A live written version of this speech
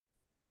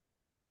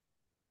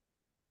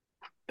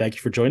Thank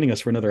you for joining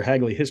us for another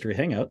Hagley History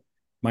Hangout.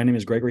 My name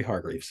is Gregory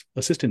Hargreaves,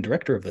 Assistant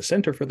Director of the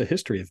Center for the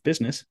History of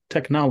Business,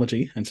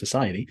 Technology, and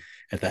Society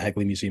at the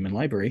Hagley Museum and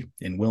Library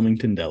in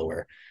Wilmington,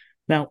 Delaware.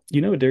 Now,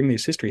 during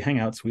these history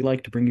hangouts, we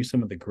like to bring you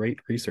some of the great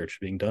research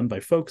being done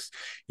by folks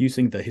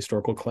using the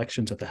historical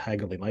collections at the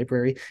Hagley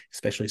Library,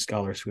 especially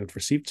scholars who have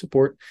received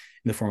support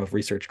in the form of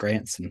research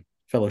grants and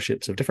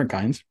fellowships of different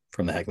kinds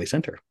from the Hagley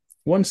Center.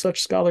 One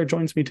such scholar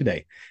joins me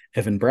today.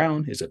 Evan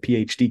Brown is a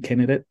PhD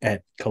candidate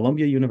at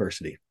Columbia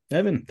University.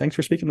 Evan, thanks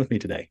for speaking with me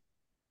today.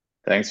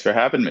 Thanks for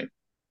having me.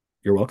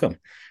 You're welcome.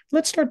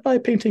 Let's start by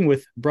painting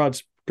with broad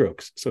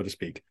strokes, so to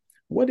speak.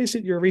 What is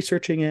it you're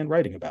researching and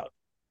writing about?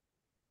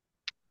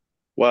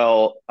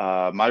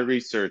 My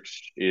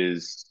research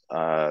is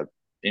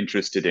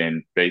interested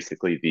in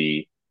basically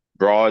the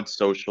broad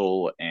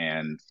social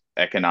and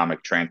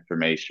economic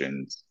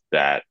transformations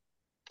that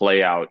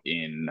play out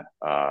in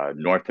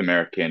North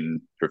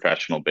American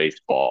professional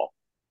baseball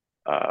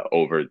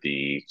over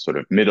the sort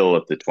of middle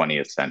of the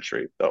 20th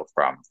century. So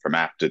from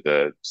after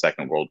the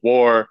Second World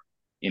War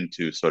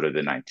into sort of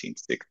the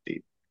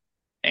 1960s.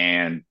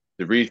 And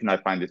the reason I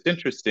find this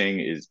interesting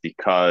is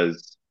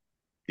because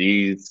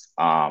these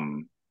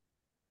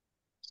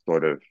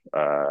sort of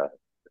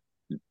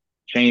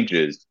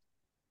changes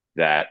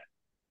that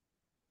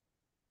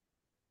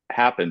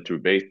happen through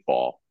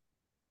baseball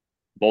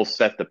both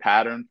set the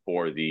pattern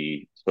for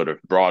the sort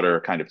of broader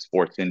kind of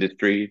sports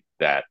industry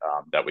that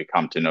we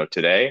come to know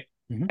today,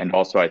 Mm-hmm. and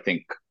also I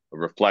think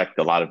reflect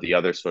a lot of the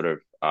other sort of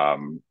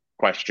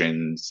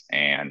questions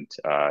and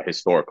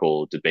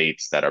historical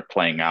debates that are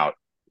playing out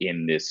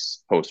in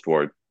this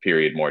post-war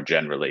period more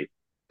generally,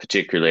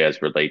 particularly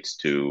as relates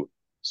to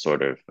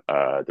sort of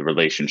the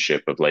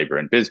relationship of labor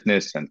and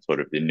business and sort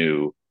of the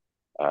new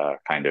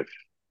kind of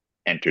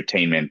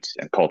entertainment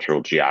and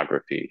cultural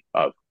geography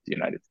of the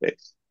United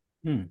States.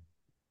 Hmm.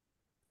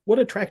 What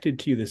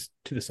attracted you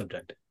to the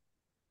subject?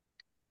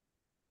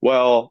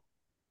 Well,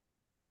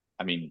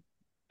 I mean,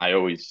 I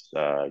always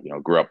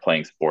grew up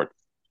playing sports,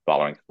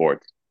 following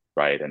sports,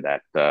 right, and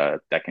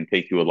that can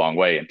take you a long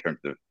way in terms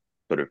of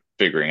sort of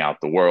figuring out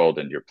the world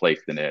and your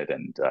place in it,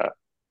 and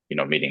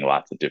meeting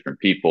lots of different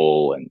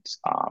people, and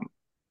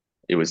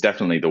it was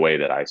definitely the way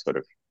that I sort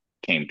of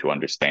came to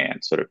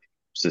understand sort of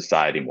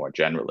society more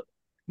generally.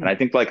 And Hmm. I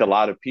think like a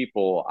lot of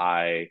people,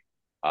 I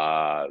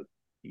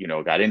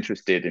got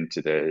interested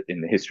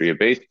in the history of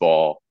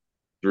baseball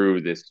through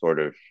this sort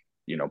of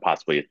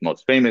possibly its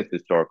most famous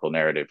historical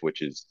narrative,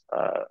 which is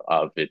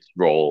of its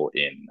role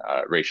in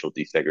racial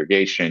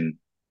desegregation,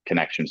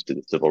 connections to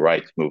the civil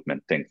rights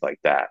movement, things like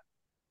that.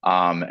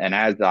 And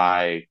as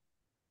I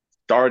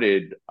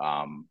started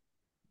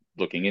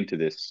looking into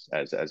this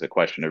as a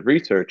question of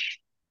research,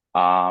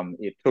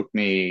 it took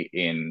me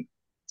in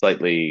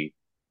slightly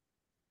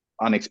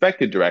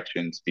unexpected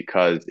directions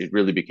because it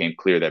really became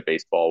clear that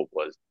baseball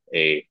was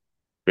a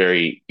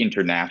very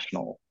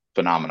international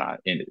phenomena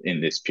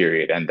in this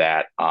period, and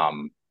that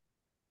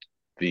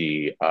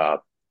the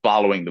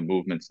following the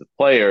movements of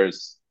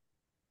players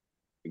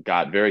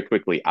got very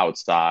quickly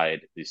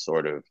outside the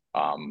sort of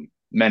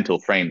mental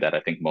frame that I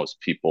think most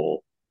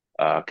people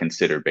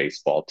consider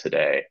baseball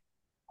today.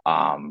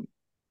 Um,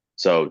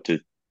 so to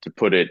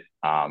put it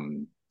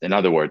in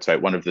other words,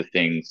 right, one of the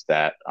things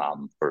that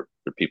for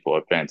people who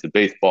are fans of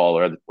baseball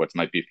or other sports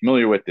might be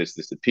familiar with is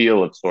this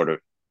appeal of sort of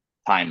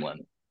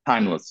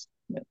timelessness,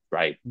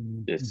 right?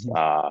 This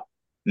Mm-hmm.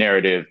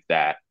 narrative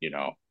that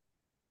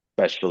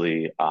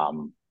especially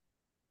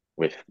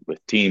with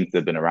teams that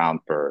have been around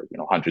for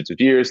hundreds of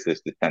years,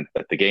 there's the sense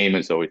that the game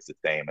is always the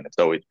same and it's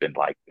always been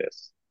like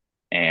this,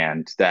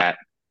 and that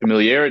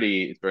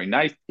familiarity is very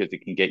nice because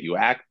it can get you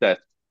access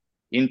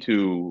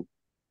into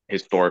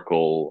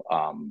historical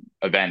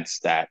events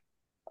that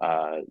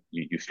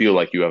you feel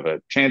like you have a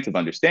chance of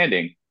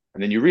understanding,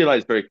 and then you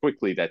realize very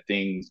quickly that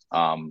things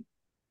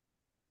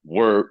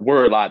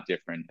were a lot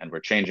different and were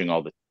changing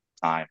all the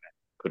time and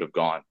could have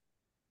gone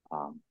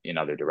in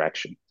other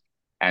directions.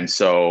 And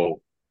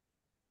so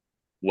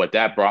what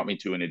that brought me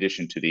to, in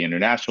addition to the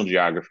international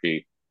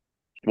geography,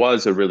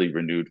 was a really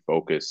renewed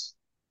focus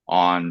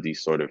on the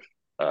sort of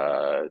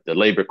the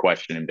labor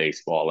question in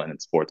baseball and in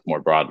sports more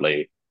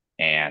broadly,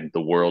 and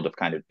the world of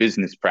kind of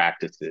business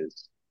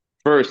practices.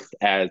 First,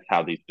 as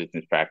how these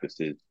business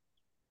practices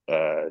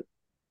uh,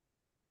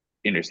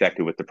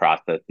 intersected with the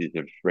processes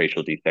of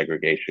racial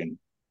desegregation.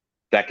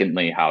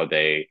 Secondly, how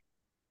they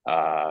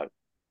uh,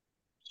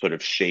 sort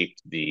of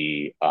shaped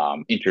the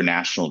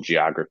international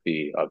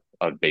geography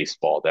of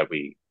baseball that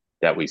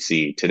we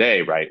see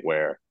today, right?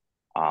 Where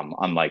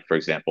unlike, for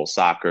example,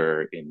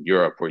 soccer in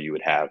Europe, where you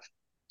would have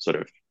sort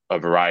of a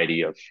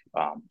variety of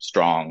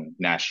strong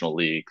national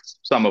leagues,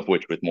 some of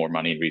which with more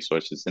money and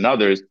resources than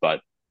others,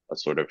 but a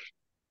sort of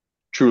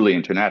truly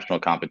international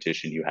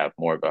competition, you have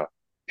more of a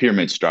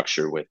pyramid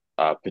structure with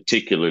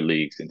particular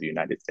leagues in the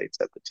United States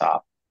at the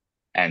top.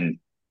 And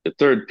the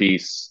third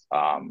piece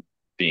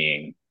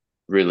being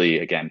really,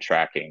 again,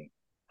 tracking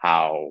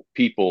how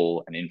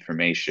people and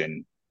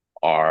information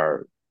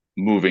are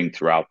moving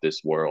throughout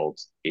this world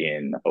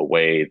in a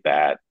way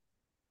that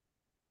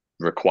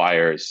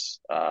requires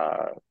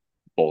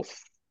both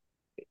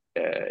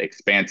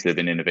expansive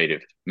and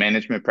innovative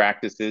management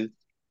practices,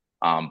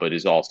 but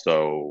is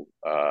also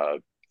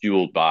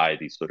fueled by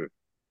these sort of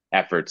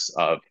efforts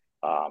of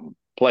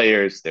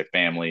players, their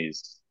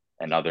families,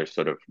 and other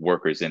sort of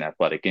workers in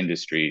athletic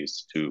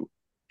industries to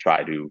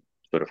try to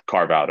sort of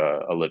carve out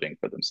a living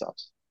for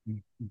themselves.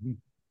 Mm-hmm.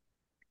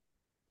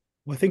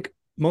 Well, I think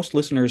most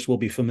listeners will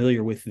be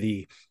familiar with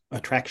the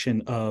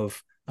attraction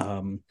of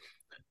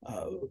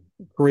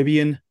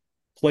Caribbean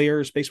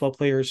players, baseball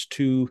players,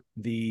 to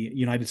the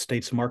United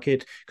States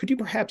market. Could you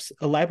perhaps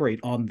elaborate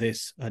on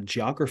this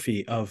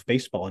geography of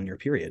baseball in your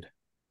period?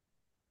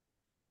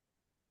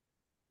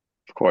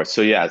 Of course.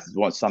 So yeah,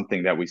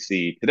 something that we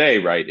see today,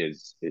 right,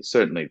 is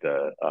certainly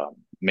the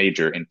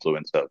major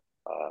influence of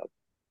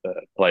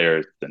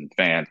players and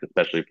fans,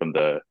 especially from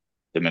the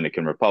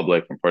Dominican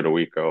Republic, from Puerto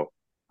Rico,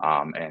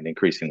 and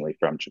increasingly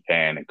from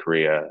Japan and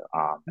Korea.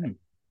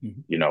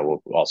 Mm-hmm. You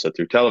know, also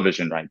through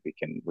television, right? We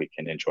can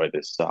enjoy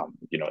this,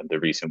 you know, in the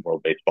recent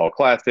World Baseball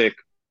Classic,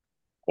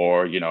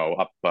 or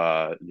up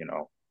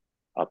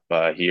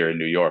here in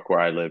New York where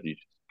I live, you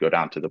just go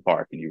down to the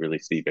park and you really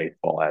see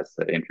baseball as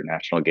the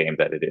international game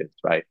that it is,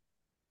 right?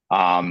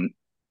 Um,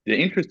 the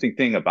interesting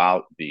thing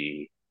about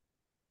the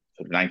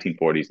sort of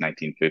 1940s,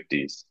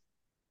 1950s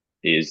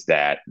is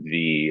that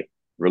the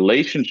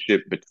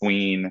relationship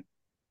between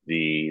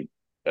the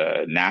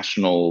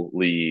national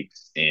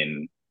leagues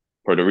in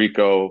Puerto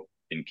Rico,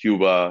 in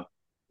Cuba,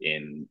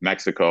 in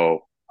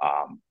Mexico,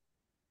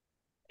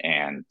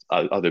 and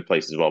other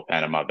places as well,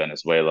 Panama,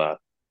 Venezuela,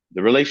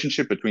 the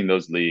relationship between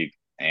those leagues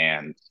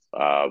and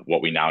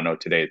what we now know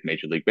today as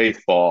Major League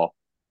Baseball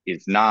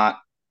is not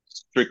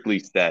strictly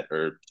set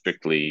or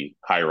strictly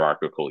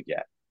hierarchical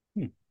yet.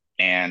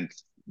 And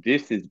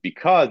this is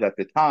because at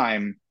the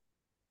time,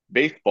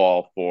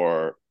 baseball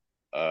for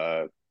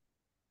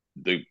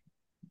the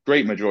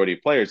great majority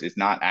of players is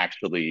not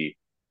actually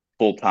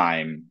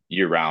full-time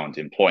year-round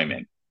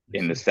employment,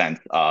 in the sense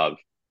of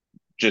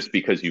just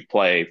because you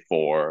play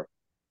for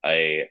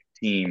a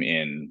team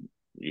in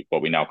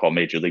what we now call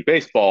Major League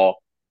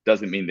Baseball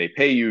doesn't mean they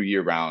pay you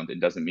year-round,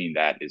 and doesn't mean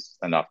that is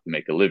enough to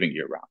make a living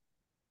year-round.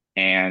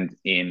 And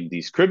in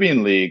these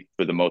Caribbean leagues,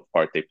 for the most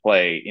part, they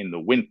play in the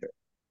winter.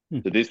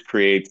 So this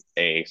creates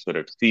a sort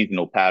of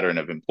seasonal pattern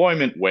of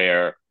employment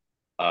where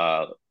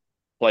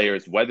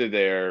players, whether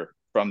they're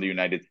from the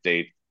United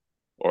States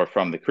or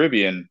from the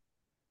Caribbean,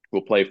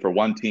 will play for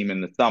one team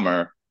in the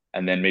summer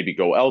and then maybe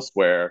go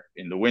elsewhere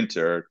in the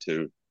winter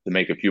to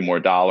make a few more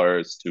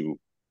dollars, to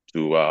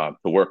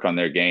work on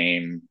their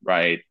game,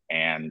 right?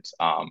 And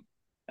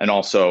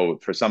also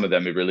for some of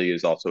them, it really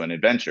is also an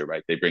adventure,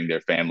 right? They bring their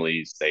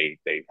families, they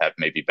have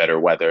maybe better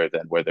weather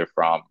than where they're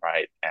from,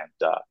 right?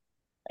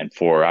 And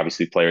for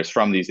obviously players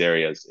from these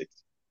areas,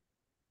 it's,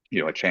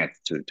 you know, a chance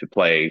to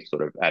play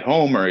sort of at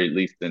home, or at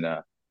least in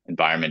a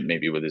environment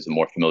maybe where there's a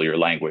more familiar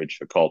language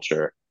or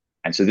culture.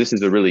 And so this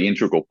is a really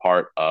integral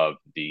part of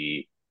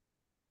the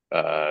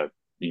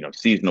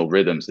seasonal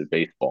rhythms of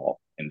baseball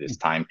in this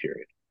time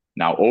period.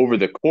 Now, over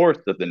the course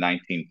of the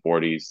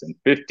 1940s and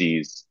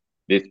 50s,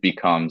 this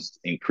becomes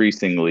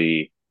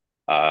increasingly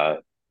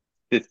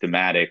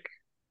systematic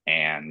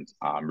and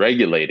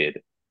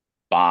regulated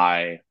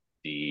by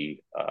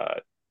the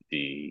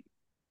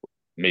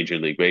Major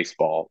League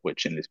Baseball,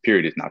 which in this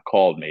period is not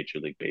called Major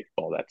League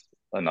Baseball. That's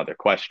another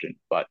question.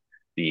 But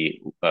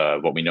the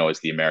what we know as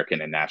the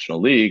American and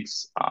National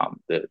Leagues,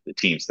 the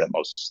teams that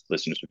most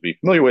listeners would be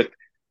familiar with,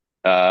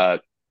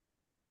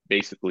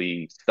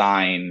 basically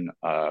sign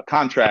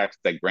contracts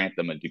that grant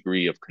them a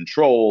degree of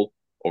control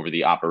over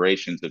the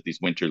operations of these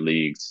winter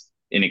leagues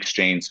in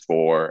exchange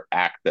for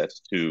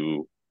access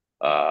to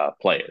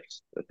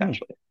players,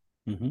 essentially.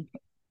 Mm-hmm.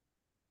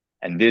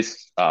 And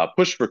this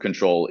push for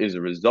control is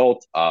a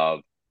result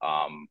of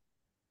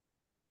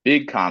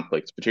big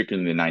conflicts,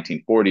 particularly in the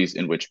 1940s,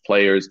 in which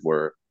players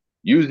were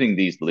using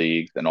these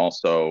leagues, and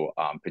also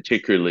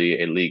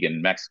particularly a league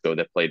in Mexico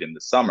that played in the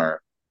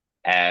summer,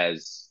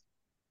 as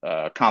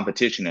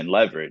competition and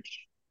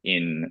leverage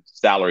in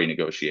salary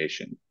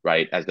negotiation,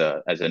 right?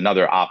 As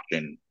another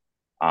option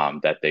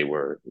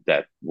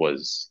that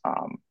was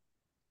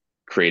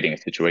creating a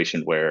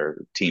situation where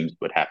teams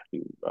would have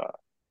to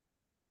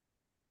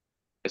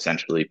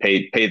essentially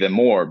pay them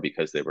more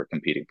because they were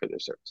competing for their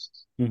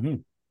services. Mm-hmm.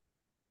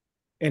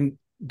 And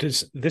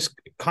does this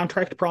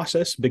contract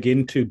process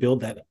begin to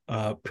build that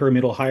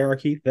pyramidal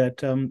hierarchy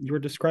that you were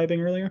describing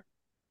earlier?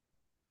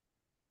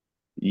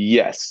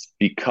 Yes,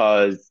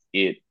 because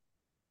it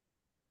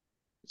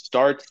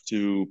starts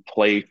to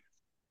place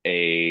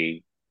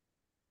a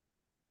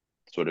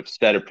sort of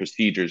set of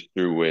procedures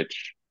through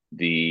which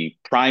the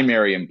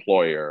primary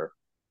employer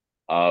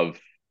of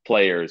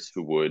players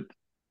who would,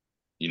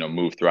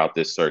 move throughout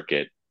this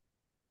circuit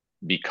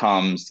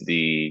becomes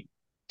the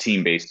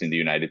team based in the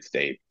United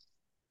States.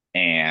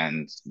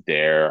 And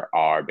there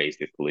are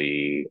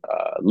basically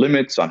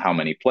limits on how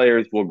many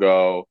players will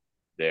go.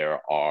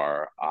 There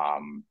are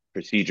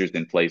procedures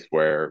in place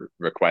where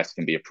requests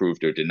can be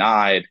approved or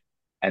denied.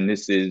 And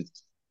this is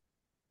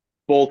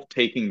both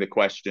taking the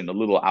question a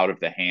little out of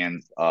the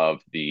hands of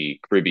the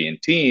Caribbean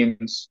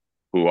teams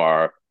who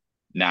are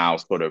now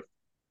sort of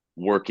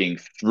working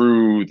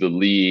through the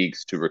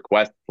leagues to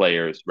request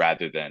players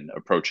rather than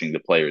approaching the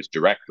players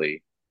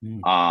directly.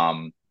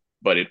 Mm.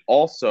 But it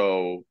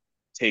also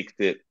takes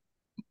it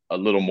a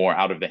little more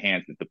out of the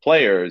hands of the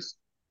players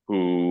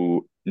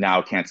who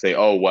now can't say,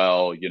 oh,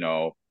 well,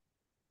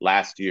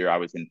 last year I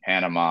was in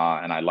Panama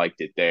and I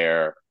liked it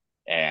there.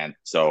 And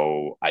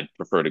so I'd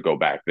prefer to go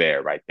back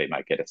there, right? They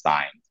might get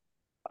assigned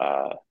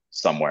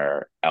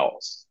somewhere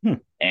else. Hmm.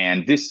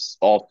 And this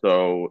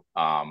also,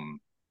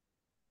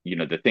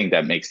 the thing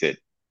that makes it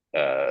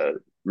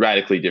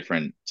radically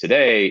different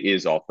today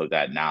is also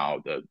that now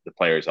the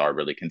players are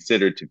really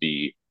considered to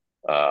be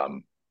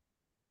um,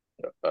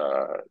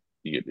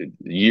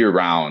 year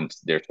round.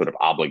 Their sort of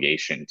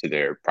obligation to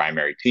their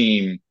primary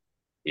team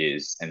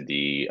is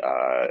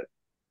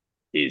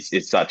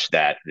is such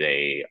that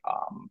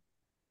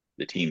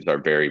the teams are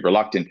very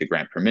reluctant to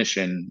grant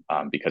permission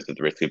because of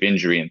the risk of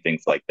injury and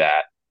things like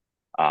that,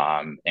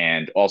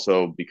 and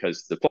also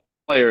because the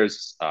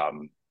players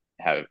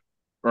have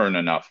earned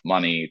enough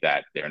money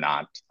that they're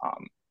not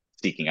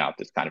seeking out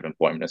this kind of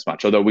employment as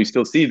much. Although we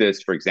still see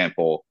this, for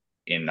example,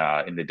 in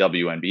the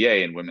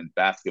WNBA and women's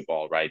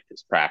basketball, right?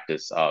 This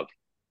practice of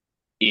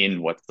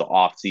in what's the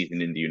off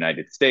season in the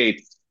United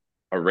States,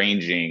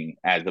 arranging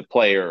as a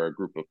player or a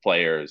group of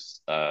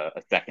players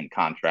a second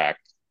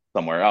contract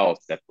somewhere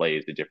else that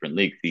plays a different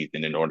league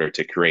season in order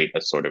to create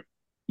a sort of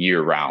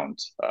year-round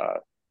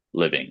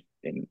living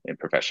in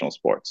professional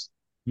sports.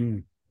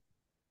 Mm.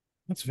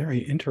 That's very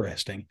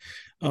interesting.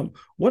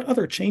 What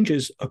other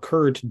changes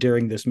occurred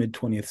during this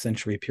mid-20th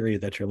century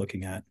period that you're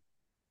looking at?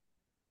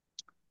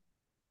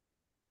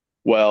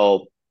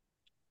 Well,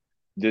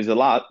 there's a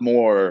lot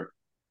more,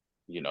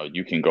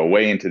 you can go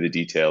way into the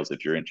details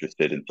if you're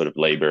interested in sort of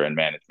labor and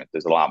management.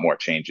 There's a lot more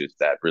changes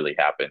that really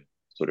happen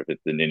sort of at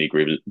the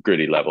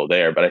nitty-gritty level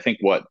there. But I think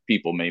what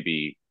people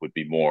maybe would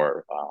be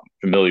more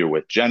familiar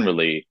with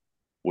generally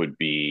would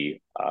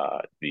be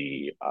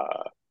the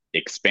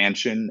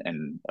expansion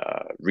and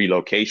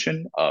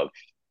relocation of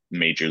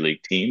major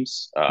league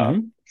teams Mm-hmm.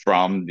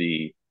 from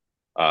the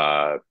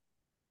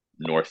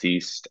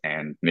Northeast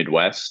and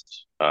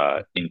Midwest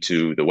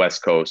into the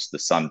West Coast, the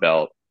Sun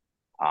Belt.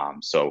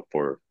 So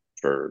for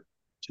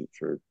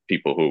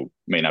people who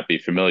may not be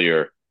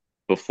familiar,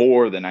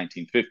 before the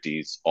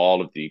 1950s,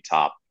 all of the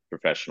top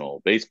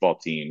professional baseball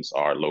teams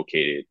are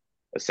located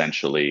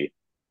essentially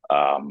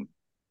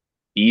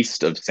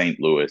east of St.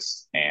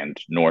 Louis and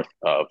north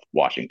of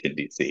Washington,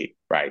 D.C.,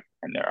 right?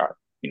 And there are,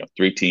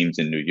 3 teams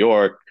in New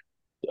York,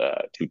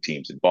 2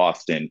 teams in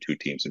Boston, 2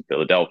 teams in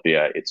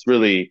Philadelphia. It's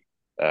really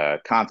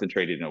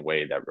concentrated in a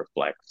way that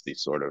reflects the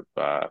sort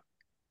of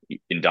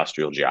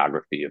industrial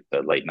geography of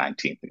the late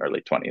 19th and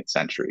early 20th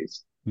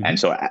centuries. Mm-hmm. And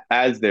so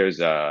as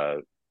there's a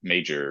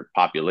major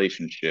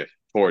population shift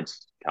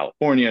towards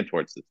California,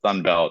 towards the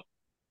Sun Belt,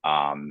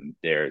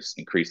 there's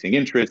increasing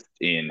interest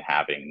in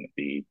having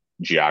the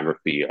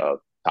geography of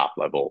top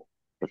level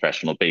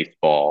professional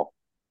baseball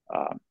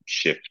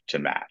shift to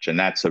match. And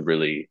that's a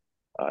really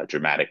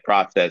dramatic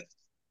process,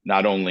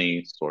 not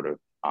only sort of,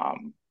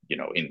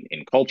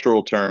 in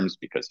cultural terms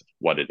because of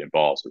what it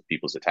involves with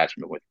people's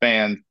attachment with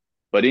fans,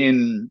 but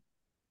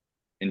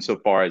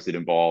insofar as it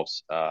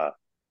involves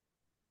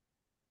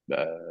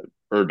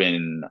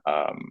urban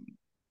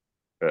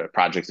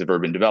projects of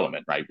urban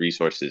development, right?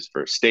 Resources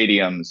for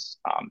stadiums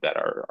that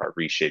are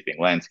reshaping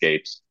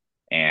landscapes,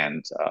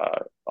 and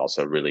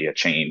also really a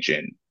change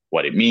in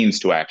what it means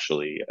to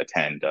actually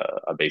attend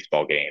a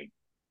baseball game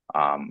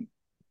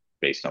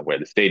based on where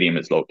the stadium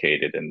is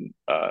located and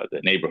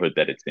the neighborhood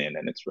that it's in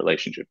and its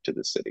relationship to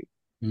the city.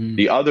 Mm.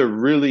 The other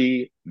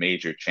really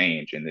major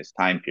change in this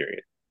time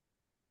period,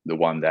 the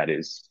one that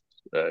is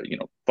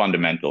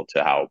fundamental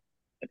to how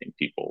I think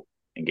people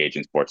engage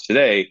in sports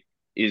today,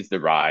 is the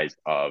rise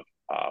of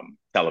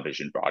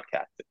television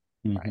broadcasting.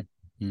 Mm-hmm. Right?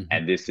 Mm-hmm.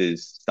 And this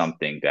is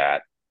something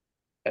that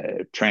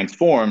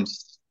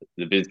transforms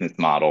the business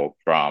model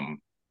from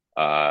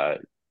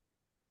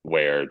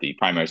where the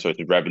primary source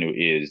of revenue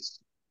is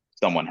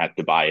someone has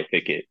to buy a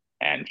ticket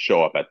and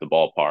show up at the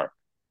ballpark,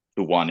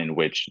 to one in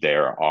which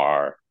there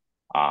are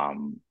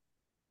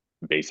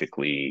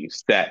basically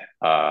set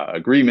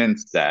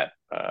agreements that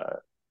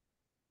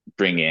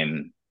bring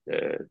in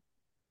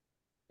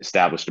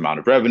established amount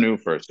of revenue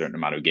for a certain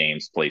amount of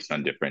games placed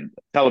on different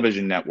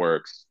television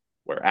networks,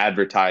 where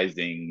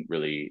advertising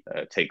really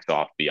takes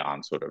off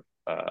beyond sort of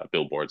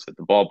billboards at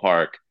the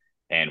ballpark,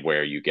 and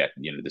where you get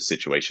the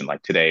situation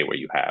like today where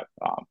you have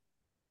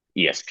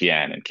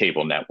ESPN and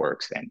cable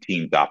networks and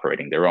teams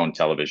operating their own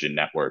television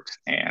networks,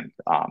 and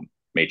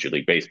Major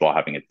League Baseball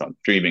having its own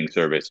streaming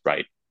service,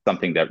 right?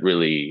 Something that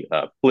really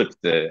flips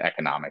the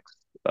economics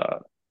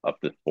of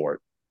the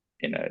sport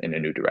in a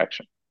new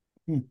direction.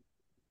 Hmm.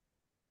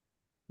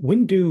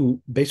 When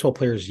do baseball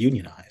players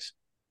unionize?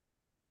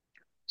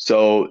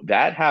 So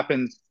that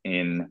happens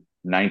in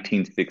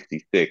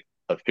 1966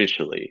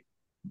 officially.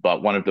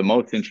 But one of the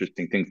most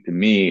interesting things to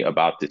me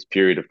about this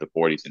period of the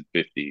 40s and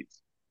 50s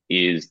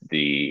is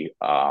the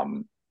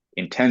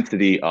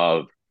intensity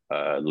of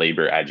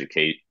labor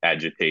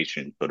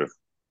agitation sort of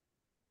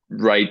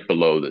right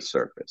below the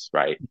surface,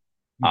 right?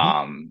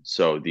 Mm-hmm.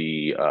 So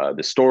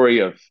the story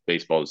of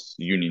baseball's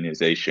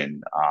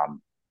unionization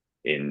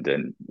in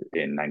the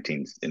in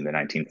the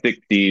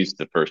 1960s,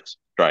 the first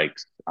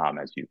strikes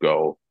as you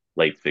go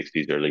late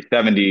 60s, early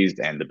 70s,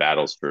 and the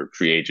battles for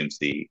free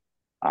agency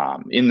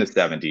in the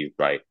 70s,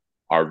 right,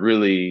 are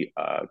really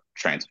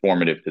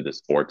transformative to the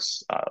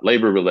sport's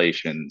labor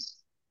relations.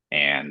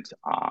 And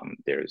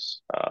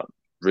there's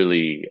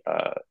really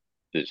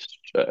this,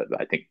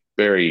 I think,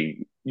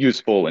 very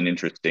useful and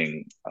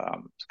interesting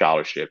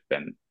scholarship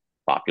and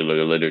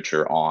popular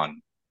literature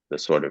on the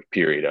sort of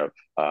period of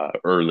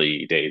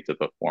early days of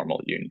a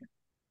formal union.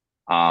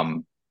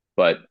 Um,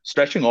 but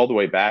stretching all the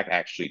way back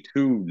actually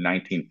to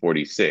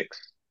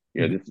 1946,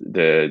 you know,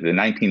 the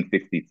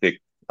 1966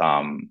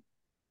 um,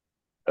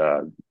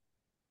 uh,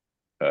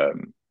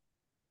 um,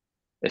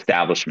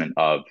 establishment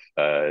of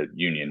a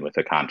union with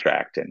a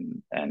contract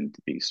and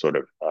the sort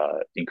of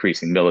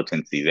increasing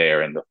militancy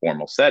there in the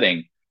formal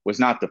setting was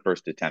not the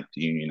first attempt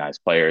to unionize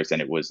players,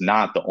 and it was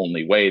not the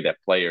only way that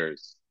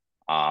players,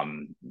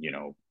 you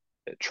know,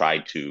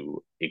 tried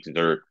to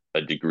exert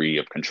a degree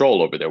of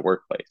control over their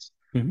workplace.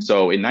 Mm-hmm.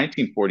 So in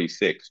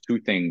 1946, two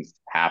things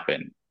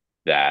happened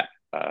that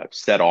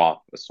set off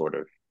a sort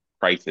of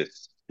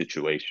crisis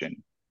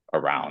situation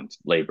around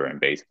labor in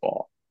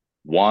baseball.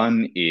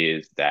 One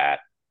is that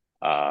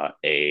uh,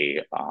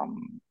 a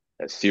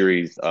a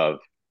series of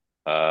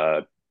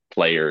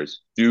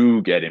players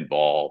do get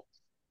involved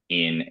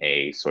in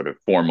a sort of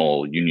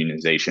formal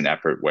unionization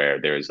effort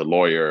where there's a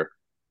lawyer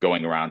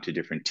going around to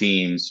different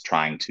teams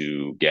trying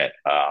to get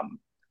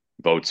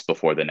votes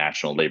before the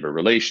National Labor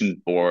Relations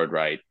Board,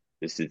 right?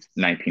 This is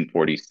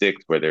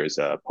 1946, where there's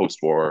a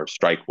post-war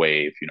strike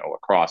wave, you know,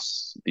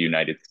 across the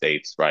United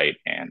States, right,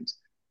 and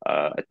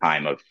a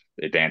time of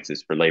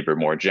advances for labor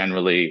more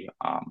generally.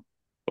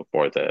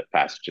 Before the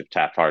passage of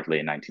Taft-Hartley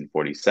in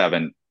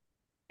 1947.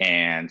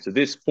 And so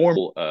this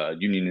formal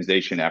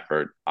unionization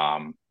effort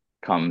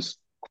comes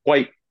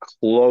quite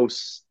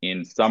close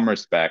in some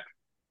respect,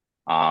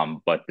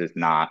 but does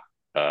not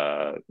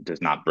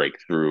break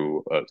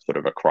through sort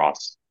of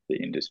across the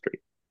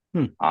industry.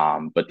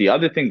 Hmm. But the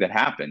other thing that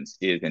happens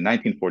is in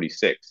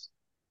 1946,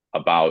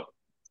 about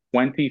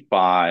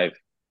 25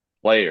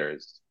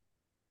 players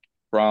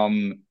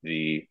from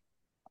the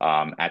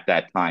at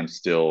that time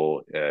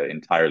still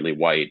entirely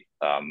white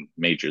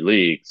major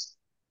leagues,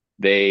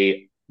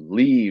 they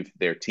leave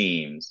their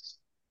teams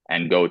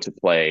and go to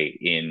play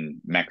in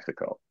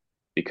Mexico.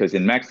 Because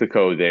in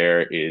Mexico,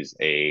 there is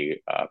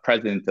a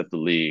president of the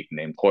league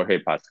named Jorge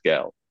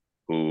Pascal,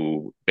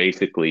 who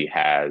basically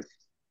has,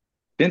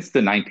 since the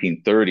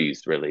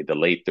 1930s, really, the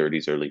late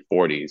 30s, early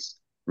 40s,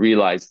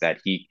 realized that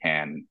he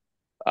can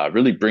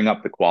really bring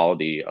up the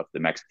quality of the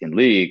Mexican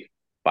league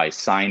by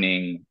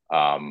signing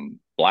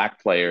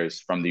Black players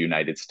from the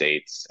United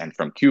States and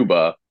from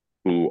Cuba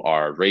who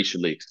are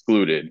racially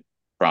excluded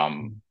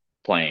from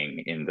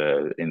playing in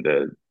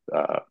the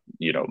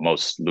you know,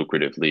 most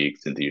lucrative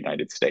leagues in the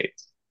United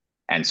States.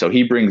 And so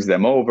he brings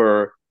them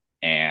over,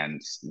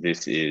 and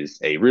this is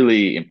a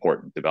really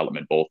important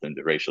development both in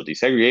the racial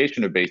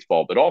desegregation of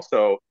baseball, but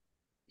also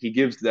he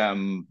gives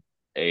them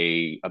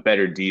a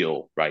better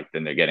deal, right,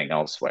 than they're getting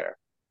elsewhere.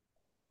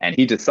 And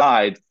he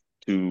decides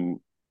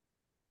to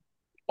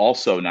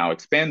also now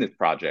expand this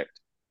project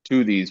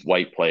to these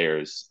white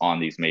players on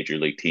these major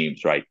league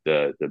teams, right?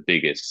 The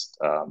biggest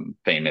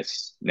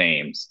famous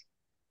names.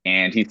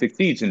 And he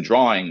succeeds in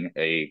drawing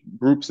a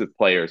groups of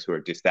players who are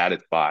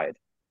dissatisfied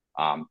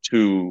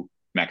to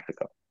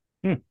Mexico.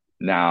 Hmm.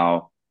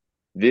 Now,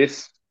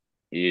 this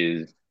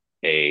is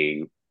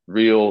a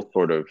real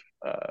sort of,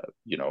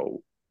 you know,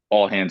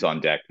 all hands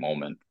on deck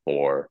moment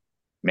for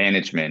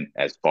management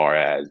as far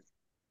as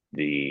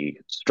the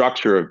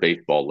structure of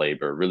baseball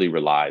labor really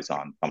relies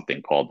on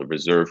something called the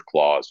reserve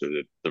clause or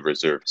the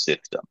reserve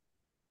system,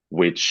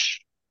 which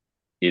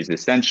is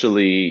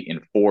essentially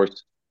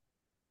enforced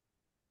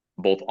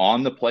both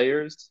on the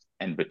players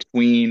and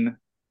between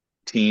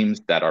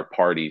teams that are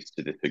parties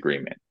to this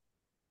agreement.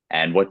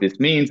 And what this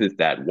means is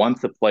that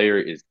once a player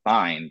is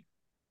signed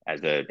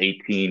as an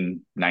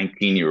 18,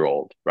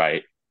 19-year-old,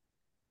 right,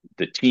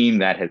 the team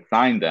that has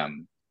signed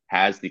them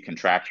has the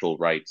contractual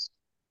rights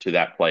to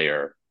that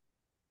player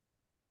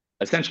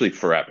essentially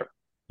forever,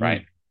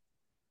 right? Mm.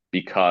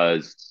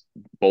 Because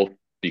both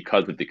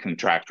because of the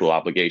contractual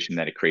obligation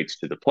that it creates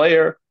to the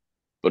player,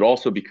 but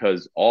also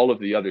because all of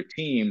the other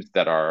teams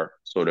that are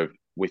sort of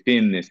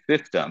within this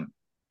system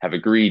have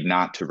agreed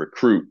not to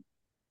recruit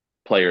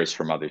players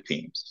from other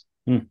teams.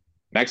 Mm.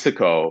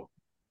 Mexico,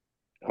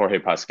 Jorge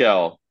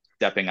Pascal,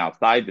 stepping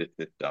outside this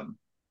system,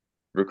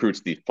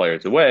 recruits these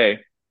players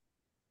away.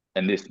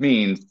 And this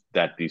means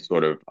that the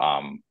sort of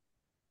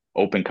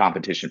open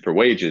competition for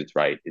wages,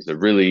 right, is a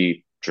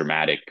really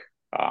dramatic,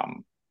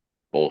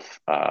 both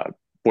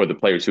for the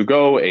players who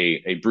go,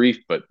 a brief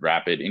but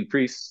rapid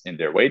increase in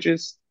their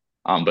wages,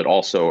 but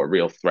also a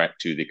real threat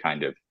to the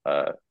kind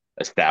of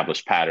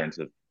established patterns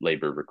of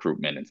labor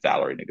recruitment and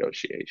salary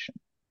negotiation.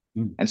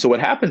 Mm. And so what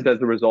happens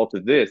as a result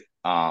of this,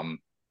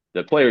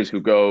 the players who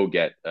go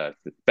get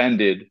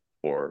suspended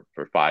for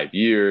 5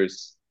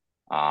 years,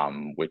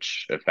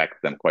 which affects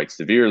them quite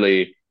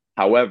severely.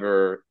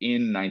 However,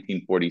 in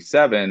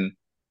 1947,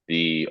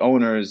 the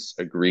owners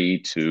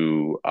agree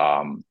to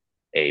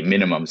a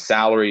minimum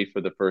salary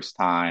for the first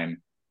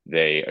time.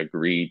 They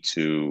agree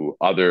to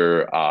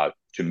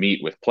to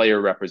meet with player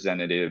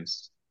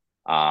representatives,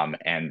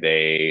 and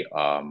they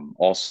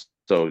also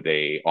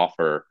they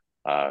offer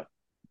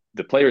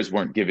the players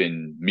weren't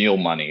given meal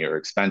money or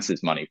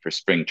expenses money for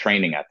spring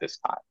training at this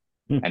time.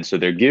 Mm. And so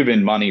they're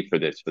given money for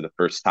this for the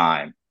first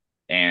time.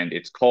 And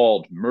it's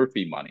called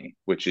Murphy money,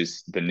 which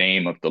is the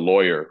name of the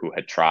lawyer who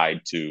had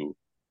tried to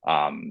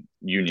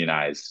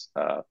unionize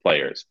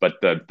players.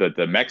 But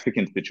the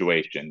Mexican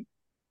situation,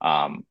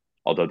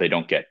 although they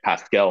don't get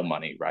Pascal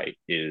money, right,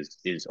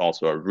 is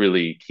also a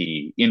really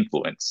key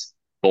influence,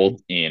 both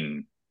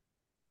in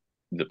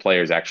the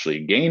players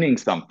actually gaining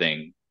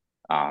something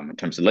in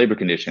terms of labor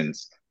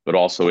conditions, but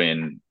also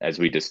in, as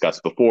we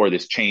discussed before,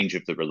 this change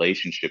of the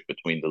relationship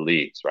between the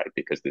leagues, right?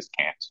 Because this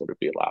can't sort of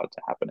be allowed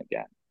to happen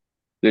again.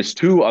 There's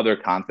two other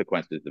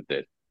consequences of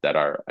this that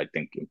are, I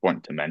think,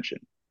 important to mention.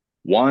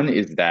 One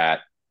is that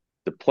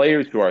the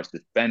players who are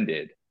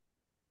suspended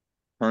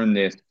turn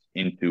this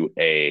into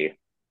a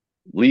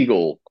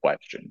legal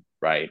question,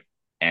 right?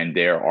 And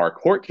there are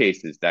court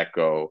cases that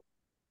go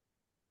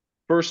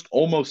first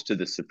almost to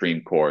the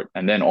Supreme Court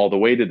and then all the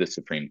way to the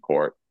Supreme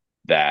Court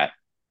that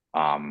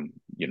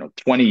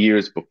 20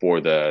 years before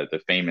the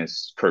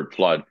famous Curt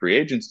Flood free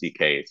agency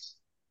case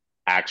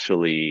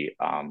actually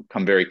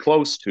come very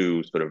close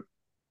to sort of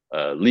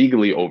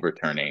legally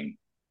overturning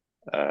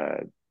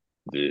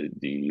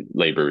the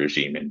labor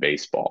regime in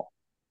baseball.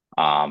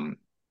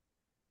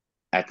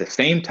 At the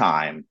same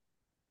time,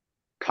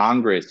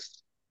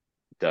 Congress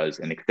does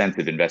an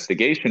extensive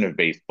investigation of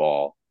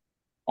baseball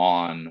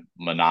on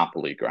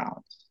monopoly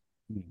grounds.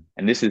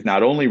 And this is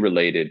not only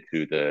related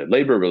to the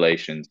labor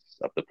relations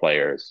of the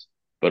players,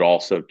 but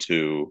also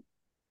to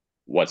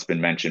what's been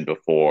mentioned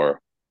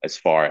before as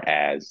far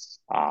as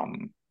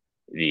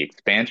the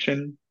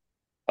expansion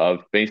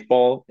of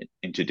baseball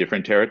into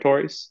different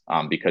territories.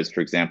 Because,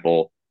 for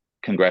example,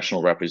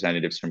 congressional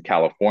representatives from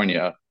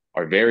California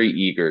are very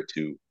eager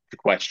to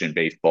question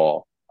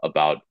baseball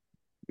about,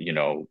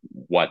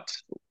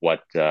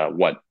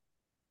 what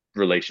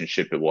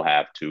relationship it will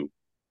have to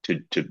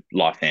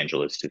Los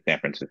Angeles, to San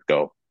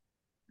Francisco,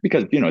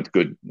 because it's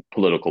good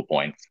political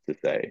points to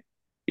say,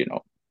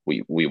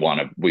 we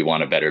want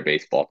a better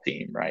baseball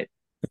team, right?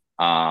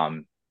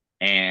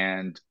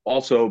 And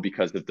also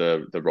because of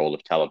the role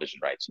of television,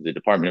 right? So the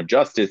Department of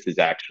Justice is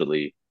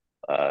actually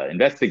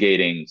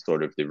investigating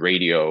sort of the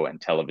radio and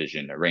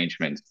television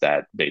arrangements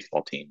that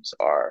baseball teams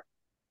are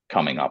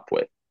coming up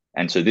with.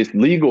 And so this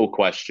legal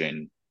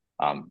question,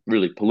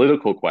 really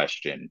political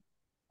question,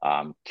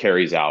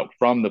 carries out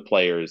from the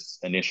players'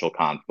 initial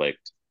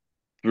conflict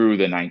through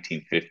the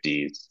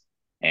 1950s.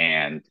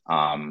 And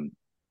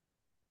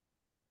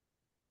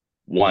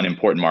one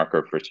important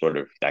marker for sort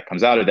of that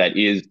comes out of that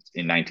is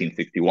in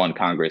 1961,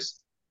 Congress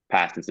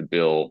passes a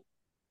bill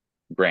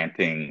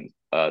granting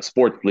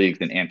sports leagues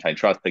an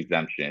antitrust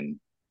exemption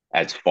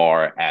as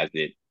far as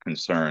it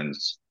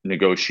concerns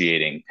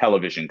negotiating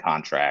television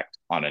contracts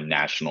on a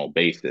national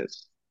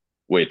basis,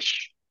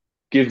 which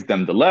gives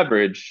them the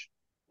leverage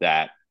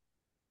that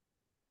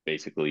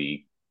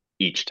basically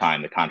each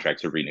time the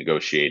contracts are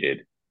renegotiated,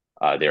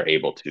 they're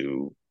able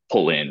to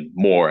pull in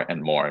more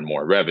and more and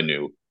more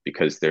revenue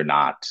because they're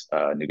not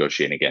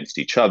negotiating against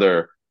each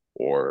other,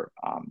 or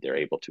they're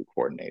able to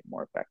coordinate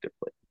more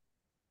effectively.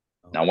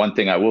 Now, one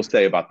thing I will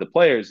say about the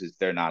players is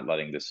they're not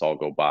letting this all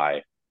go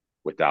by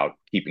without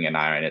keeping an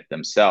eye on it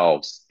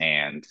themselves.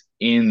 And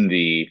in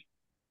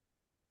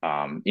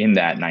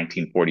that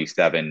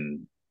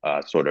 1947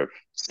 sort of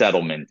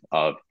settlement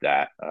of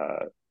that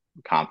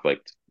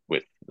conflict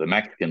with the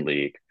Mexican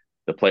League,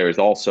 the players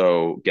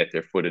also get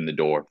their foot in the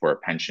door for a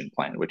pension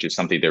plan, which is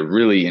something they're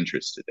really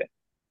interested in.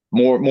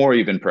 More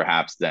even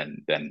perhaps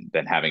than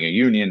having a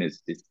union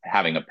is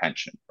having a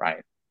pension,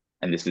 right?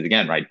 And this is,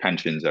 again, right,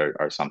 pensions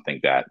are something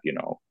that,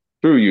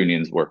 through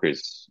unions,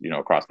 workers,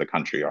 across the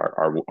country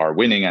are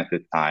winning at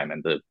this time.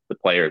 And the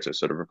players are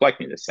sort of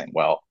reflecting this, saying,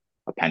 well,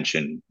 a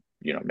pension,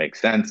 makes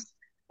sense.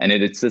 And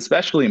it's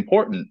especially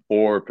important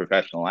for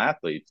professional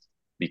athletes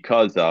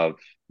because of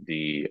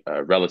the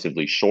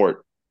relatively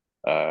short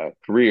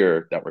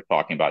career that we're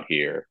talking about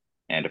here.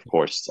 And of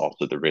course,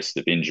 also the risk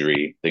of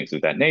injury, things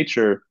of that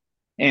nature.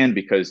 And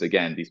because,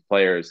 again, these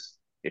players,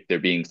 if they're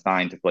being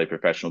signed to play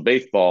professional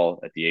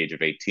baseball at the age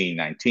of 18,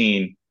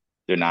 19,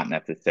 they're not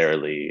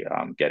necessarily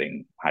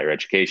getting higher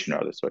education or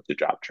other sorts of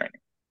job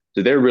training.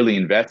 So they're really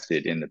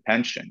invested in the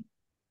pension.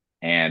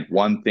 And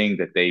one thing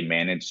that they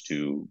managed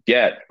to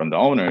get from the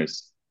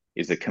owners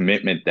is a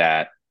commitment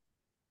that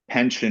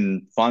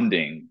pension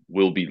funding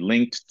will be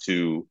linked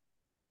to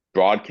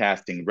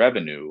broadcasting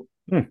revenue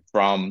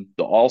from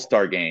the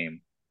All-Star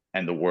Game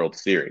and the World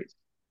Series.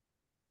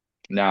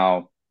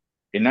 Now,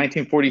 in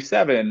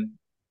 1947,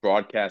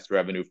 broadcast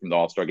revenue from the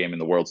All-Star game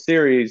and the World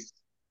Series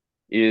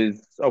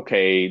is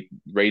okay.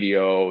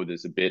 Radio,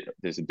 there's a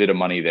bit of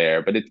money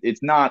there, but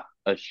it's not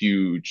a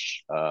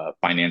huge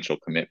financial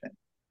commitment.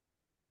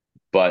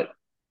 But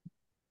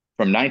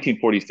from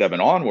 1947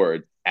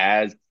 onwards,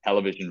 as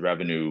television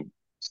revenue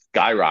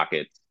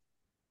skyrockets,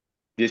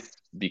 this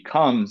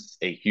becomes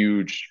a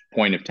huge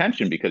point of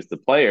tension because the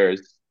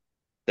players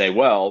say,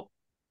 well,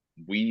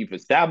 we've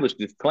established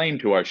this claim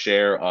to our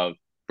share of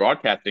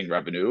broadcasting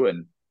revenue,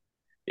 and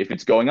if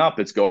it's going up,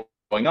 it's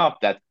going up.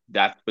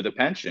 That's for the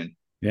pension.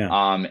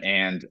 Yeah.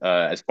 And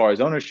as far as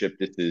ownership,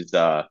 this is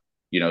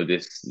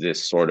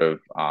this sort of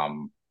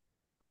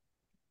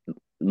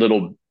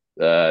little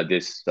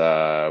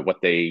what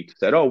they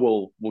said,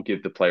 oh, we'll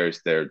give the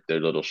players their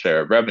little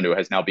share of revenue,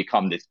 has now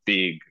become this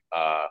big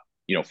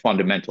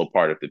fundamental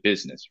part of the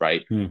business,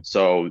 right?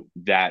 So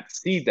that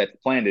seed that's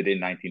planted in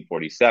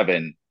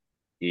 1947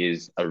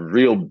 is a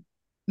real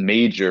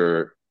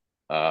major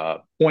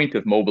point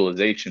of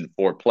mobilization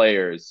for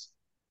players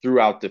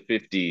throughout the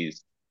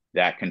 50s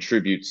that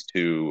contributes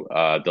to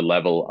the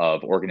level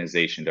of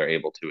organization they're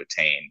able to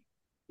attain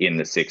in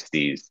the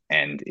 60s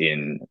and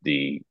in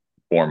the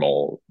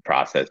formal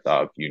process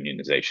of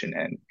unionization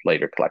and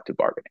later collective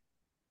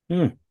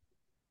bargaining.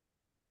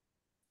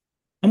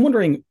 I'm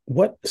wondering,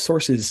 what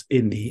sources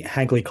in the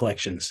Hagley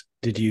collections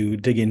did you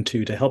dig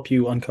into to help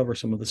you uncover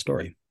some of the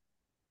story?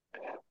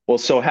 Well,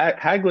 so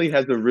Hagley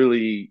has a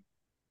really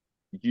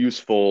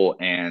useful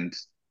and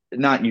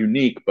not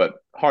unique, but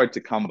hard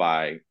to come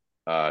by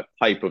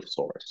type of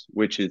source,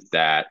 which is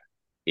that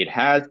it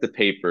has the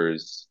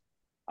papers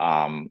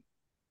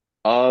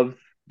of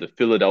the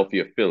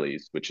Philadelphia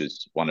Phillies, which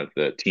is one of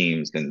the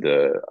teams in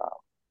the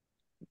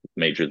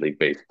Major League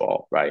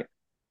Baseball, right?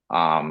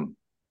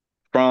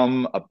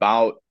 From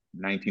about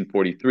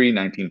 1943,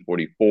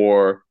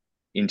 1944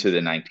 into the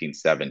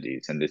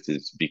 1970s. And this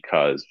is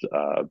because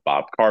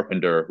Bob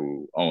Carpenter,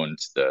 who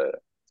owns the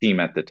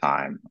team at the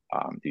time,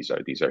 these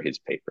are his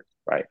papers,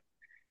 right?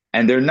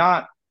 And they're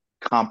not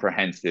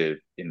comprehensive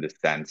in the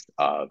sense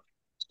of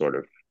sort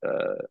of,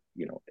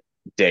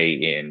 day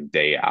in,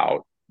 day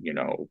out,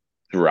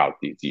 throughout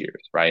these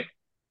years, right?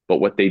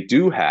 But what they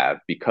do have,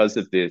 because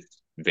of this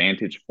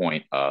vantage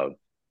point of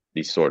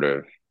the sort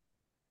of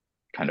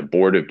kind of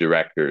board of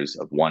directors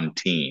of one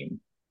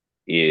team,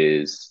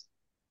 is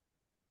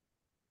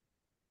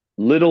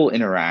little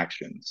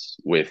interactions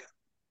with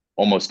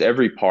almost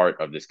every part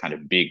of this kind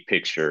of big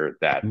picture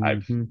that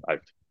I've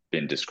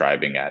been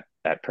describing at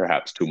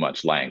perhaps too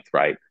much length,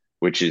 right?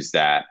 Which is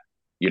that,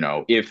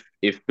 if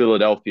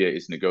Philadelphia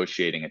is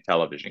negotiating a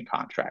television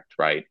contract,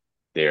 right,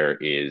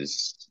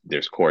 there's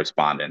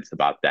correspondence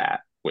about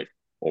that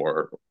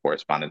or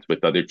correspondence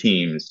with other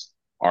teams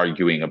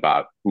arguing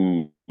about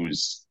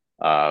whose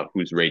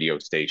radio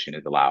station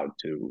is allowed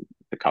to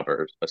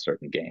cover a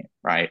certain game,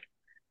 right?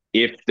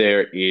 If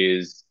there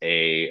is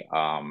a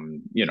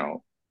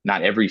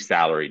not every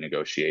salary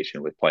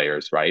negotiation with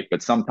players, right,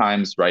 but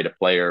sometimes, right, a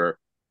player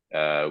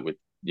with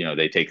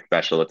they take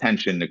special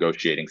attention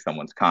negotiating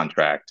someone's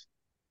contract,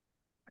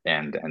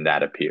 and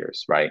that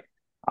appears, right?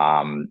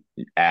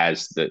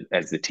 As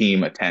the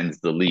team attends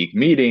the league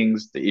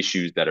meetings, the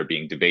issues that are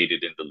being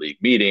debated in the league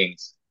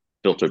meetings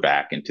filter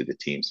back into the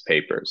team's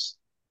papers.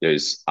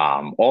 There's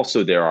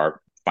there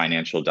are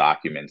financial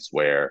documents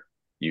where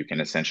you can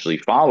essentially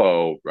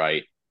follow,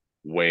 right,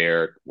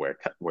 where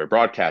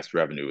broadcast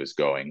revenue is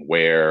going,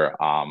 where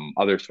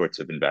other sorts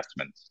of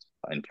investments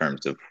in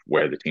terms of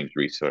where the team's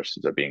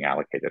resources are being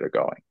allocated are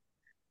going.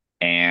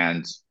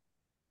 And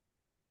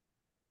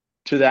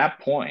to that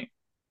point,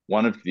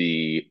 one of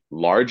the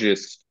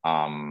largest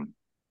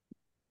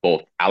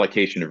both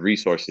allocation of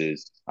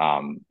resources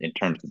in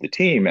terms of the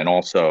team and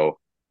also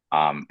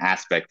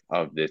aspect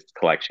of this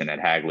collection at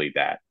Hagley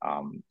that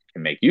can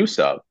make use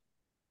of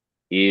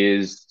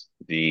is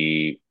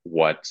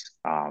what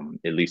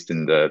at least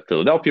in the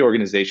Philadelphia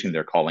organization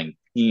they're calling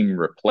team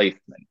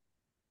replacement,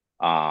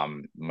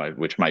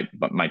 which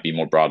might be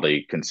more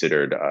broadly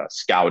considered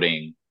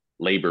scouting,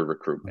 labor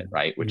recruitment,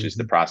 right? Which is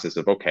the process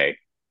of, okay,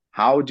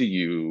 how do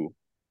you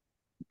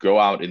go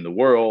out in the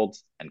world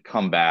and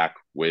come back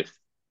with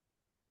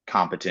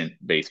competent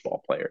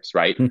baseball players,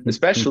 right?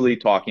 Especially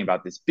talking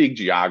about this big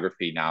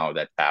geography now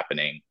that's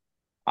happening.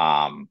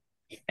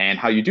 And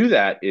how you do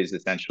that is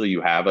essentially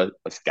you have a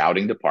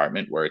scouting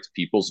department where it's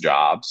people's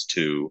jobs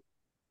to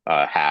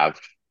have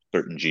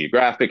certain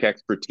geographic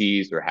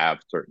expertise or have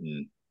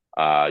certain,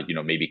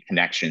 maybe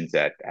connections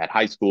at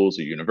high schools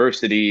or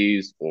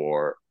universities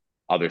or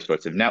other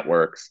sorts of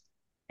networks.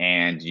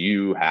 And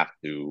you have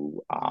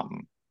to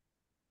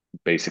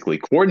basically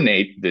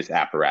coordinate this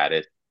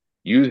apparatus,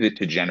 use it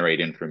to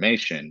generate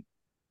information,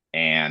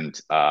 and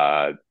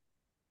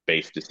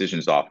base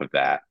decisions off of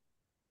that.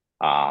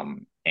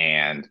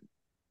 And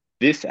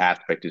this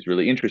aspect is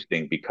really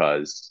interesting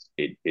because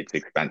it's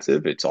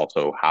expensive. It's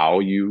also how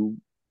you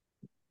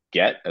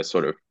get a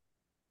sort of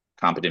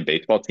competent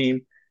baseball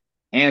team.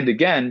 And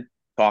again,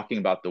 talking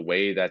about the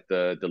way that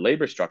the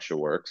labor structure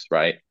works,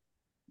 right?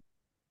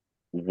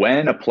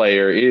 When a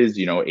player is,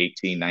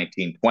 18,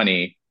 19,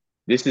 20,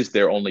 this is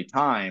their only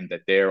time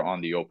that they're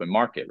on the open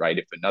market, right?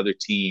 If another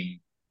team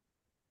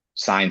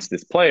signs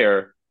this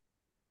player,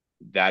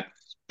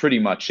 that's pretty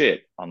much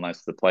it,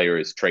 unless the player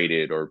is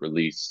traded or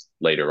released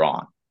later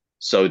on.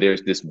 So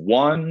there's this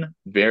one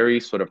very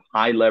sort of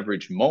high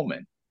leverage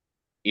moment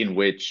in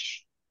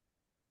which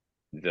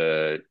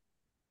the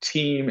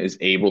team is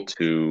able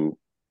to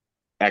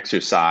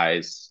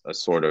exercise a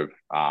sort of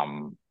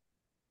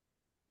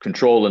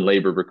control and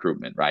labor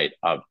recruitment, right?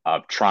 Of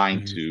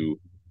trying Mm-hmm. to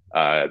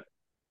uh,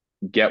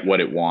 get what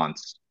it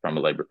wants from a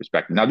labor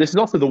perspective. Now, this is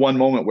also the one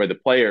moment where the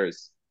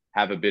players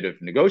have a bit of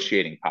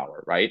negotiating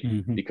power, right?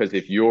 Mm-hmm. Because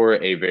if you're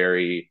a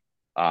very,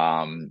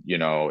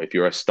 if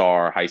you're a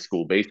star high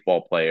school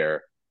baseball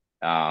player,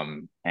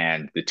 and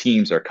the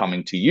teams are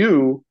coming to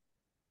you,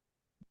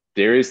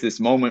 there is this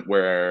moment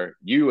where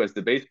you, as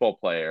the baseball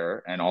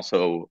player, and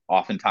also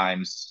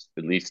oftentimes,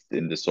 at least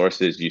in the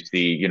sources, you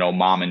see,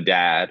 mom and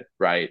dad,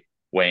 right,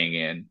 weighing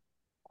in,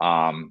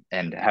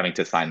 and having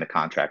to sign the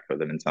contract for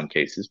them in some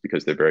cases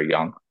because they're very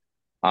young,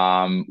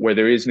 where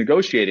there is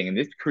negotiating, and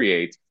this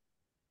creates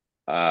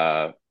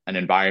an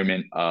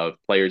environment of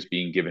players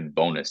being given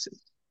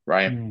bonuses,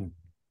 right? Mm-hmm.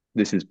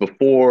 This is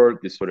before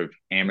this sort of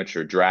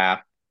amateur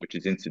draft, which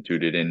is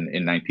instituted in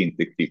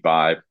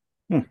 1965.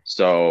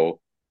 So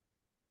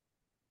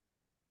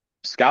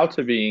scouts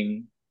are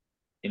being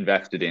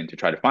invested in to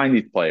try to find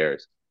these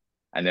players.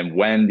 And then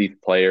when these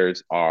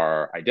players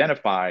are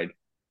identified,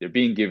 they're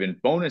being given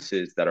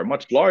bonuses that are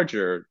much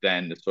larger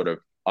than the sort of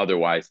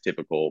otherwise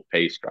typical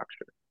pay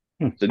structure.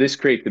 So this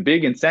creates a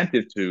big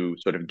incentive to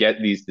sort of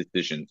get these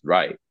decisions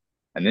right.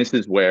 And this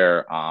is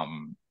where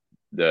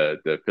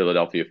the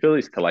Philadelphia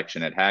Phillies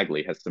collection at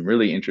Hagley has some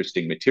really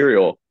interesting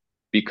material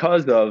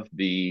because of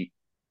the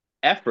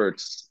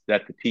efforts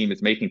that the team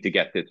is making to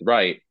get this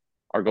right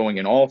are going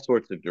in all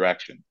sorts of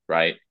directions,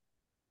 right?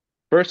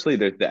 Firstly,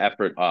 there's the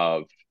effort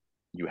of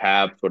you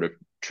have sort of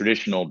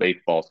traditional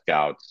baseball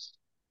scouts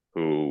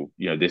who,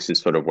 this is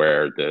sort of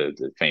where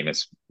the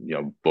famous,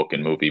 book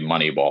and movie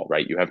Moneyball,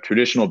 right? You have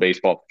traditional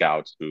baseball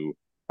scouts who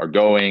are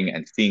going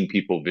and seeing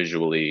people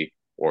visually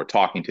or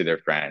talking to their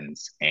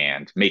friends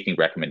and making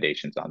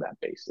recommendations on that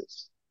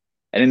basis.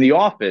 And in the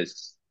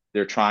office,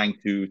 they're trying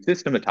to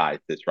systematize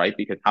this, right?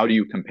 Because how do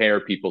you compare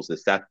people's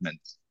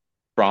assessments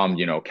from,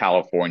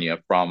 California,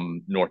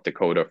 from North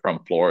Dakota, from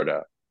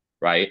Florida,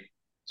 right?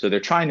 So they're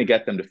trying to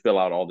get them to fill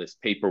out all this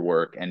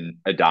paperwork and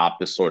adopt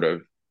the sort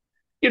of,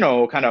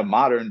 kind of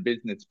modern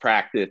business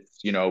practice.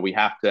 We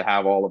have to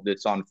have all of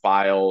this on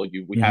file.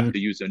 We have Mm-hmm. to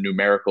use a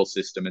numerical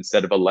system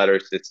instead of a letter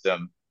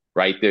system,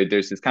 right?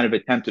 There's this kind of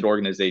attempted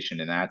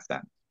organization in that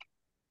sense.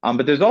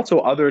 But there's also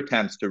other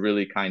attempts to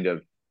really kind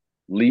of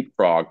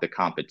leapfrog the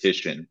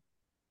competition.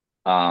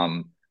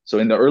 So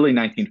in the early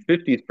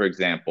 1950s, for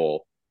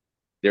example,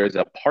 there's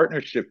a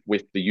partnership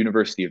with the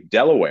University of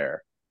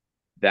Delaware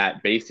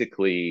that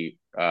basically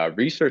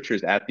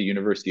researchers at the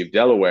University of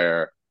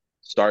Delaware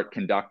start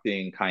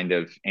conducting kind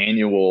of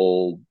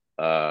annual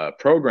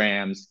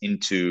programs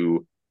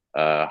into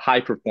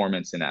high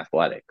performance in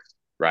athletics,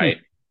 right?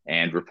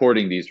 And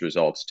reporting these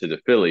results to the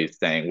Phillies,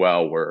 saying,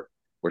 "Well, we're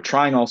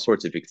trying all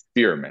sorts of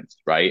experiments,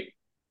 right?"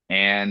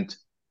 And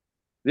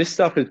this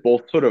stuff is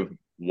both sort of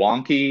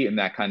wonky in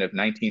that kind of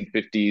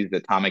 1950s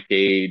atomic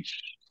age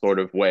sort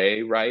of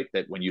way, right?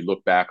 That when you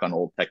look back on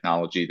old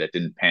technology that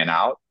didn't pan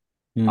out,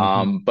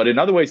 Mm-hmm. but in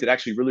other ways, it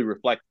actually really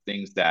reflects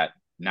things that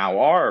now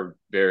are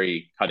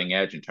very cutting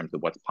edge in terms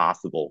of what's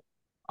possible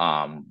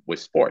with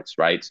sports,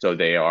 right? So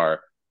they are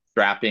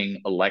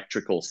strapping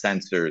electrical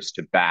sensors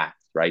to bats,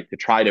 right, to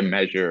try to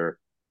measure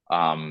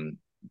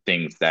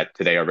things that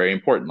today are very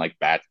important, like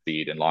bat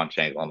speed and launch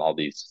angle and all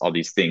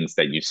these things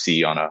that you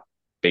see on a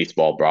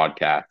baseball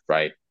broadcast,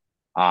 right?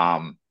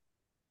 Um,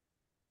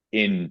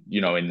 in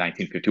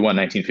 1951,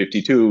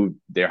 1952,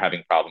 they're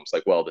having problems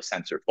like, well, the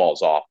sensor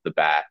falls off the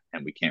bat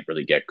and we can't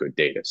really get good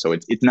data. So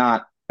it's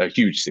not a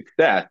huge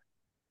success,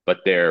 but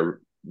they're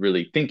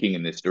really thinking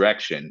in this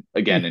direction.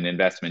 Again, an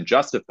investment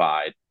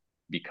justified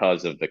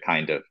because of the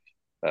kind of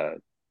uh,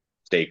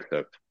 stakes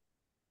of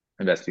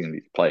investing in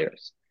these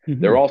players. They're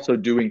Mm-hmm. also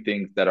doing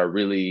things that are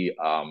really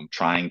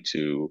trying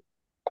to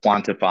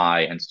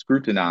quantify and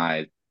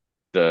scrutinize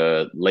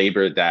the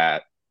labor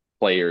that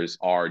players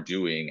are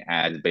doing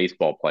as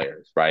baseball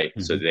players, right?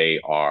 So Mm-hmm. they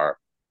are,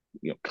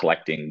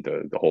 collecting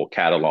the whole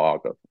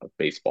catalog of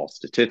baseball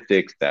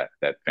statistics that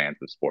fans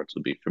of sports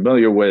will be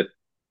familiar with.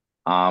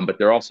 But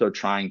they're also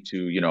trying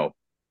to,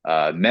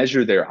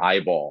 measure their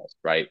eyeballs,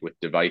 right, with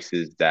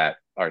devices that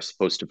are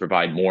supposed to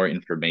provide more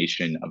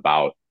information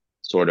about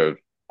sort of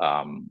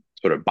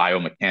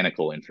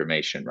biomechanical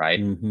information,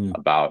 right, Mm-hmm.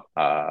 about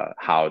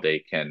how they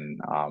can,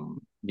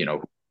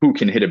 who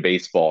can hit a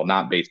baseball,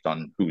 not based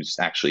on who's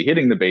actually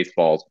hitting the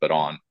baseballs, but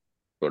on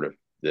sort of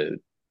the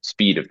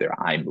speed of their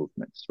eye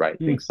movements, right,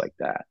 things like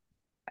that.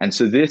 And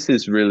so this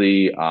is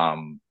really,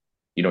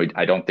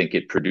 I don't think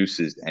it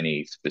produces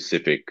any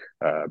specific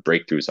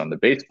breakthroughs on the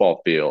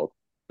baseball field,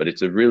 but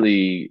it's a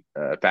really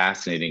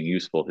fascinating,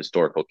 useful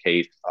historical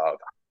case of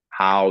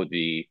how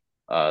the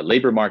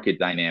labor market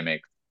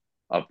dynamics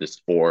of the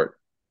sport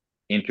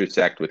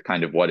intersect with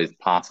kind of what is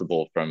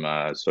possible from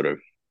a sort of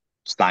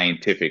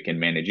scientific and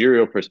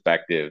managerial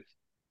perspective,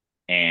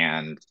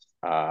 and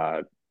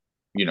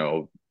you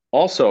know,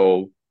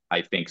 also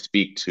I think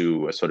speak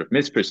to a sort of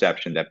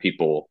misperception that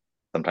people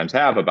sometimes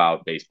have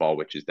about baseball,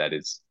 which is that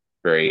it's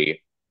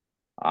very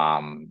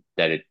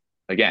that it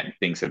again,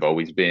 things have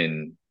always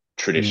been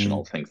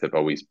traditional, Mm, things have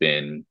always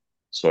been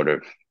sort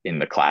of in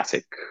the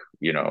classic,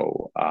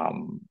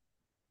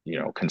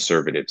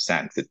 conservative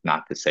sense. It's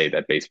not to say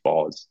that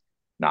baseball is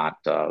not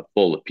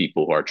full of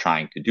people who are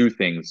trying to do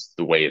things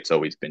the way it's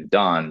always been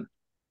done,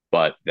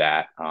 but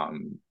that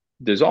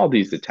there's all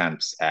these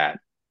attempts at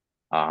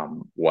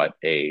what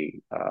a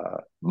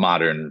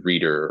modern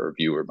reader or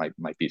viewer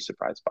might be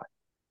surprised by.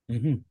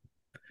 hmm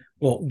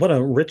Well, what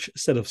a rich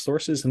set of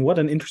sources and what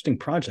an interesting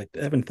project.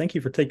 Evan, thank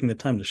you for taking the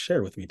time to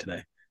share with me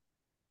today.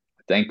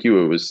 Thank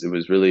you. It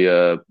was really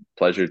a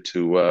pleasure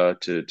to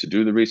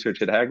do the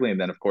research at Hagley, and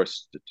then of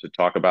course to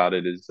talk about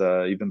it is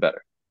even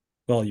better.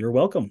 Well, you're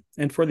welcome.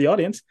 And for the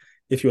audience,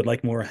 if you would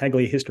like more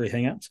Hagley History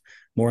Hangouts,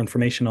 more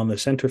information on the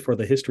Center for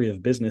the History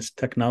of Business,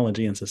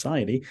 Technology, and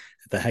Society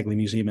at the Hagley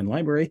Museum and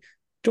Library,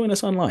 join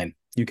us online.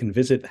 You can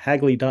visit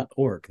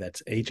hagley.org.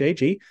 That's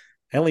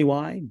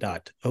HAGLEY.org.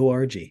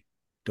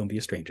 Don't be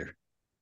a stranger.